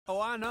Oh,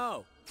 I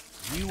know.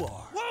 You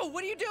are. Whoa,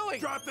 what are you doing?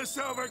 Drop the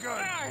silver gun!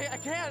 I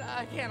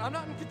can't. I'm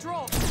not in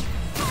control.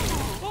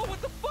 Oh,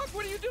 what the fuck?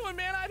 What are you doing,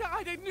 man?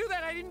 I didn't do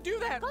that. I didn't do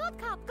that. Gold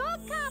cup,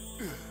 gold cup.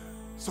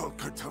 Salt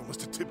Cartel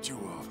must have tipped you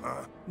off,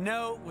 huh?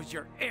 No, it was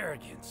your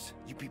arrogance.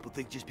 You people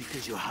think just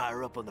because you're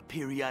higher up on the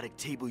periodic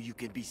table you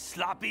can be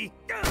sloppy?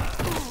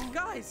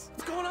 Guys,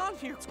 what's going on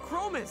here? It's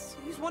Chromis.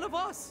 He's one of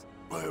us.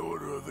 By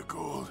order of the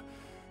Gold,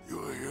 you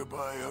are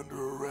hereby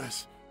under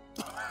arrest.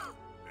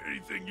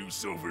 Anything you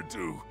Silver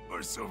do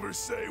or Silver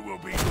say will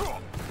be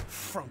wrong.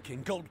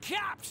 Frunkin' gold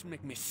caps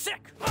make me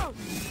sick.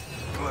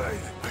 Glen,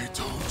 I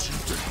told you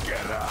to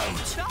get out.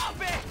 Stop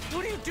it!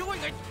 What are you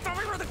doing? I thought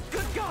we were the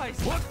good guys.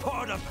 What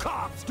part of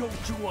cops don't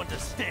you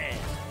understand?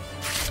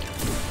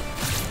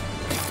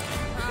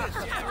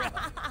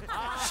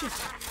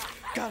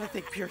 Gotta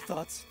think pure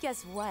thoughts.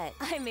 Guess what?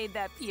 I made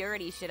that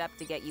purity shit up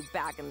to get you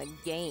back in the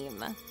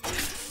game.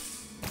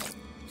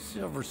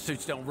 Silver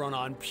suits don't run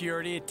on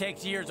purity. It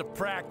takes years of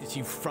practice,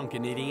 you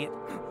frunkin' idiot.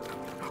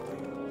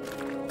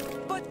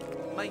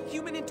 But my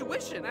human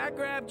intuition. I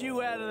grabbed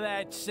you out of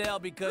that cell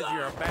because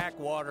you're a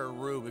backwater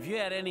rube. If you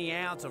had any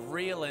ounce of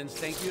real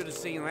instinct, you'd have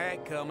seen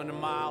that coming a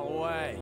mile away.